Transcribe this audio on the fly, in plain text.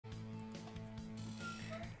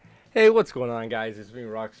Hey, what's going on, guys? It's me,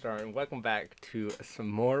 Rockstar, and welcome back to some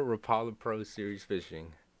more Rapala Pro Series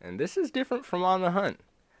fishing. And this is different from On the Hunt.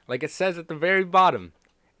 Like it says at the very bottom,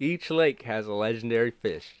 each lake has a legendary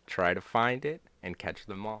fish. Try to find it and catch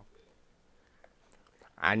them all.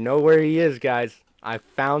 I know where he is, guys. I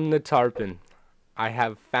found the tarpon. I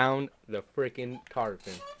have found the freaking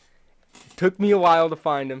tarpon. It took me a while to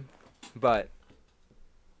find him, but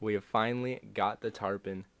we have finally got the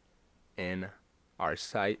tarpon in our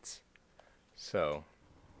sights. So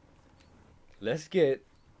let's get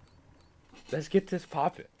this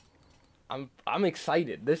popping. I'm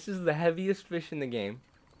excited. This is the heaviest fish in the game.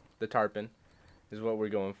 The tarpon is what we're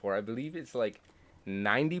going for. I believe it's like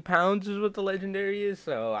 90 pounds is what the legendary is.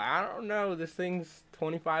 So I don't know. This thing's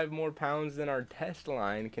 25 more pounds than our test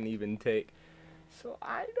line can even take. So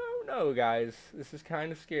I don't know, guys. This is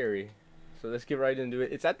kind of scary. So let's get right into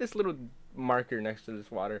it. It's at this little marker next to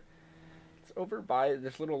this water. It's over by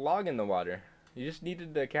this little log in the water. You just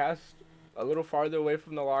needed to cast a little farther away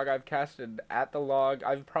from the log. I've casted at the log.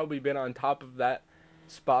 I've probably been on top of that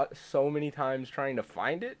spot so many times trying to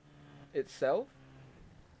find it itself.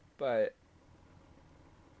 But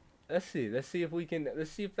let's see. Let's see if we can. Let's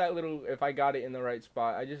see if that little. If I got it in the right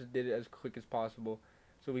spot. I just did it as quick as possible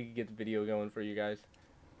so we could get the video going for you guys.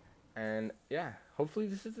 And yeah, hopefully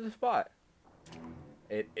this is the spot.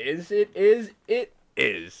 It is. It is. It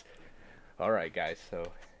is. All right, guys.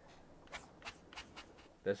 So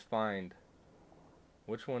let's find.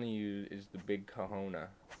 Which one of you is the big kahuna?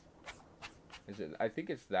 Is it? I think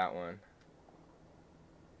it's that one.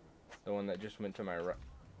 The one that just went to my right.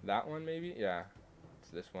 That one, maybe? Yeah. It's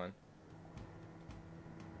this one.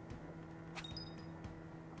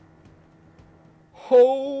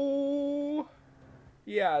 Oh!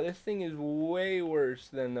 Yeah, this thing is way worse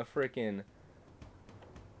than the frickin'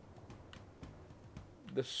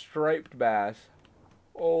 the striped bass.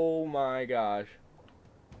 Oh my gosh.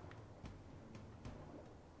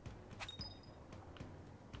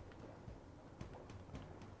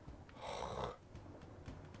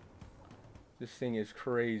 This thing is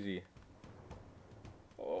crazy.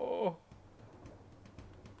 Oh.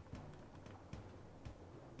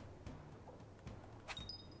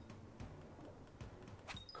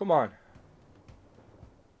 Come on.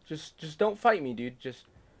 Just don't fight me, dude. Just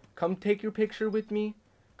come take your picture with me.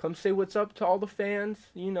 Come say what's up to all the fans,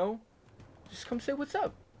 you know. Just come say what's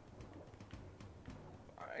up.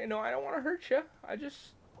 I know I don't want to hurt you. I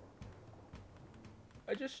just,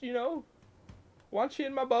 you know, want you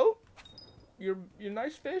in my boat. You're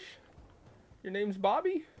nice fish. Your name's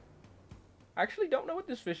Bobby. I actually don't know what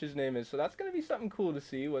this fish's name is, so that's gonna be something cool to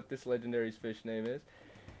see what this legendary's fish name is.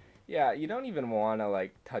 Yeah, you don't even wanna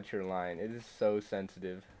like touch your line. It is so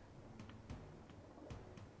sensitive.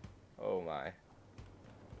 Oh my.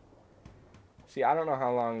 See, I don't know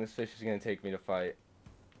how long this fish is gonna take me to fight,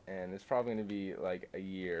 and it's probably gonna be like a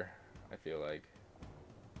year, I feel like.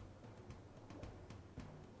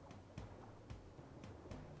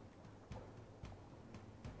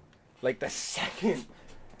 Like the second,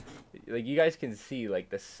 like you guys can see, like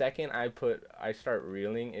the second I start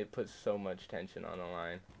reeling, it puts so much tension on the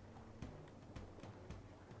line.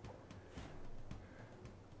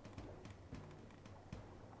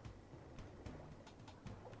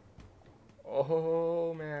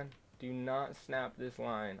 Oh man, do not snap this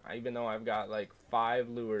line. Even though I've got like 5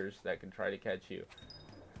 lures that can try to catch you.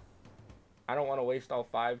 I don't want to waste all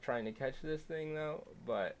 5 trying to catch this thing though,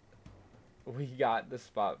 but we got the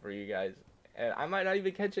spot for you guys. And I might not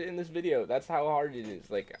even catch it in this video. That's how hard it is.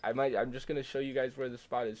 Like I'm just gonna show you guys where the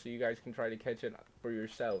spot is so you guys can try to catch it for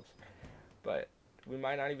yourselves. But we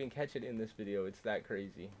might not even catch it in this video. It's that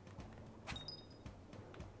crazy.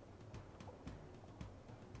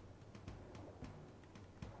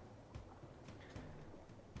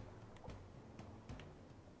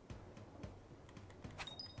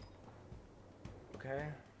 Okay.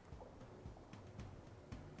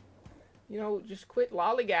 You know, just quit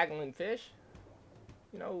lollygagging, fish.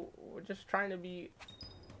 You know, we're just trying to be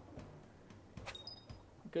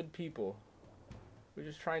good people. We're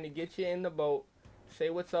just trying to get you in the boat, say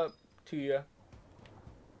what's up to you.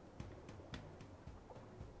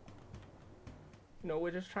 You know,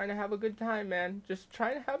 we're just trying to have a good time, man. Just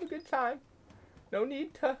trying to have a good time. No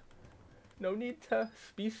need to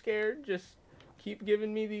be scared. Just keep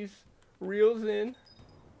giving me these reels in.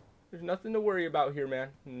 There's nothing to worry about here,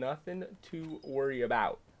 man. Nothing to worry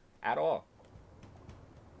about at all.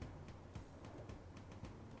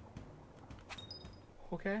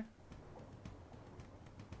 Okay?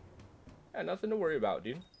 Yeah, nothing to worry about,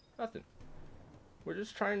 dude. Nothing. We're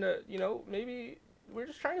just trying to, you know, maybe we're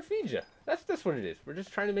just trying to feed you. That's what it is. We're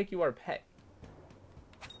just trying to make you our pet.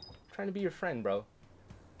 trying to be your friend, bro.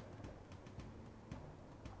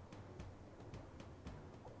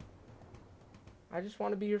 I just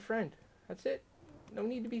want to be your friend. That's it. No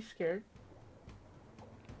need to be scared.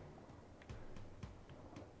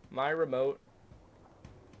 My remote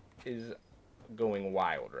is going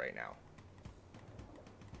wild right now.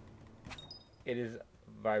 It is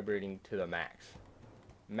vibrating to the max.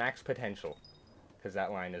 Max potential. Because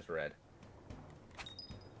that line is red.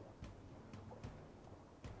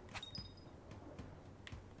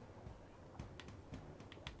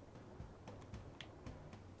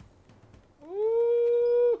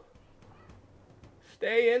 Ooh.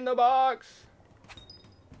 Stay in the box.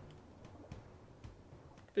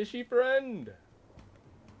 Fishy friend.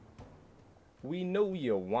 We know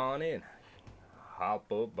you want it.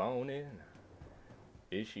 Hop up on it.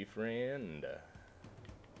 Fishy friend.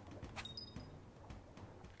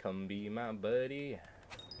 Come be my buddy.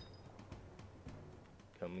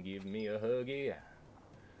 Come give me a huggy.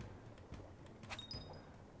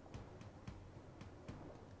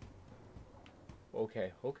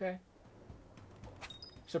 Okay, okay.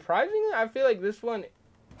 Surprisingly, I feel like this one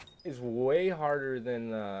is way harder than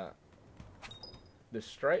the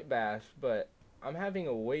striped bass, but I'm having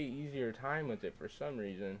a way easier time with it for some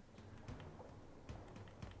reason.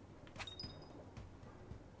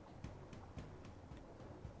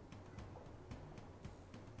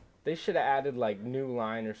 They should have added like new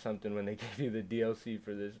line or something when they gave you the DLC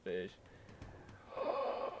for this fish.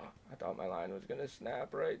 I thought my line was gonna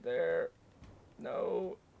snap right there.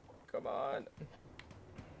 No, come on.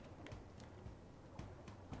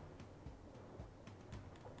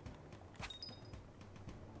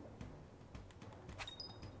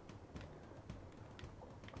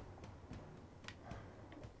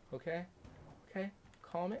 Okay, okay,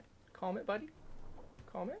 calm it, buddy,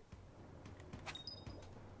 calm it.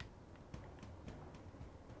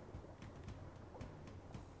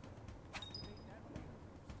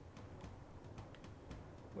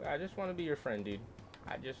 I just want to be your friend, dude.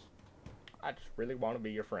 I just really want to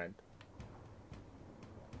be your friend.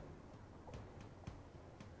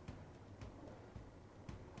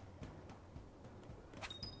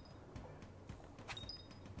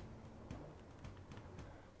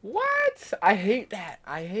 What? I hate that.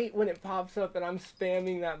 I hate when it pops up and I'm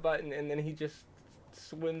spamming that button and then he just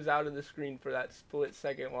swims out of the screen for that split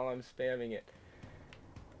second while I'm spamming it.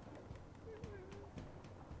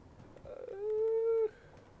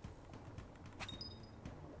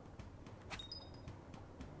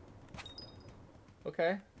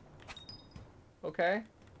 Okay. Okay.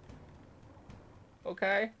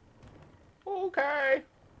 Okay. Okay.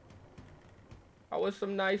 That was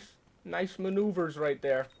some nice maneuvers right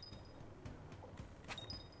there.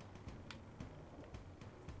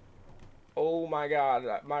 Oh my god,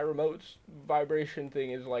 my remote's vibration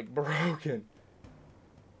thing is like broken.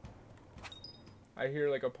 I hear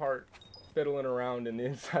like a part fiddling around in the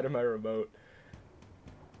inside of my remote.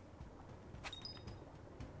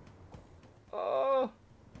 Oh.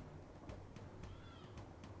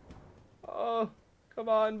 Oh, come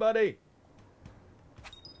on, buddy.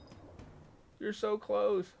 You're so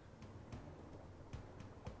close.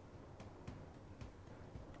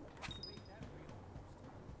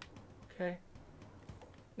 Okay.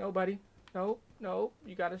 No, buddy. No, no.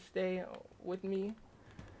 You gotta stay with me.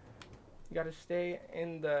 You gotta stay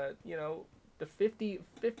in the, you know, the 50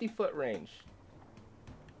 foot range.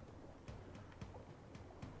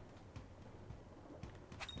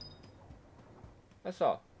 That's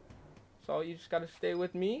all. That's all. You just gotta stay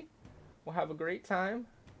with me. We'll have a great time.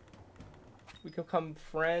 We can become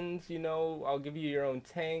friends, you know. I'll give you your own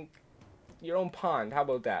tank. Your own pond. How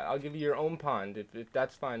about that? I'll give you your own pond if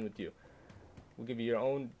that's fine with you. We'll give you your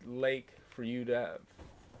own lake for you to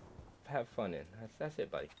have fun in. That's it,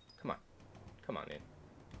 buddy. Come on. Come on in.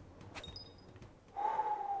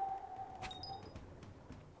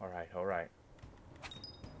 Alright, alright.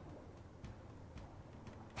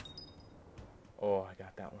 Oh, I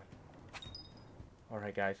got that one.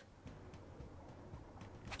 Alright, guys.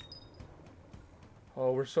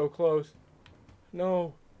 Oh, we're so close.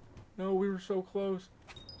 No. No, we were so close.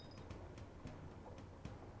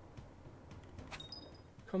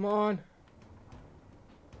 Come on.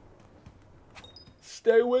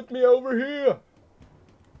 Stay with me over here.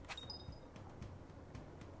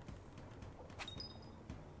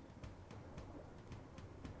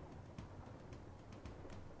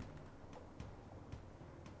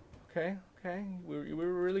 Okay, okay. We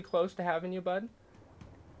were really close to having you, bud.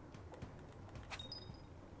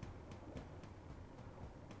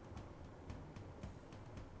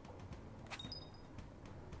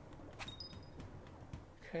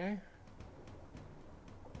 Okay.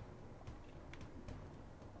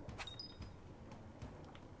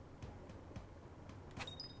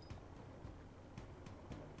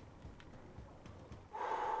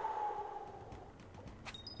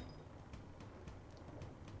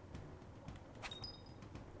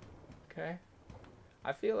 Okay.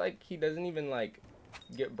 I feel like he doesn't even like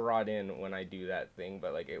get brought in when I do that thing,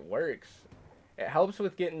 but like it works. It helps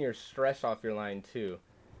with getting your stress off your line too.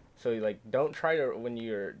 So like don't try to, when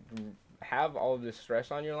you're have all of this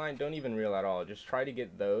stress on your line, don't even reel at all. Just try to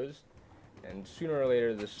get those, and sooner or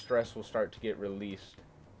later the stress will start to get released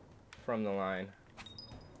from the line,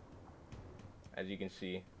 as you can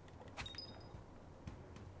see.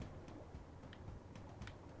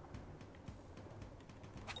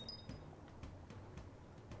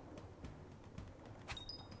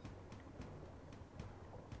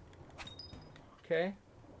 Okay.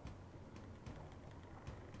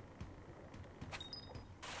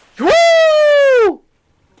 Woo!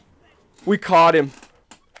 We caught him.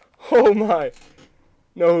 Oh my.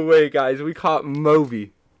 No way, guys. We caught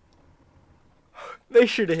Moby. Make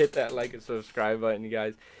sure to hit that like and subscribe button,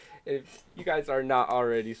 guys. If you guys are not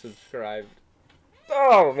already subscribed.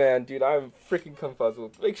 Oh man, dude, I'm freaking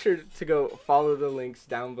confuzzled. Make sure to go follow the links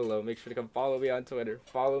down below. Make sure to come follow me on Twitter.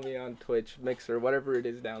 Follow me on Twitch, Mixer, whatever it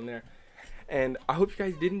is down there. And I hope you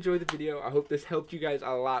guys did enjoy the video. I hope this helped you guys a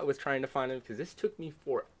lot with trying to find him, because this took me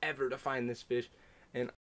forever to find this fish. And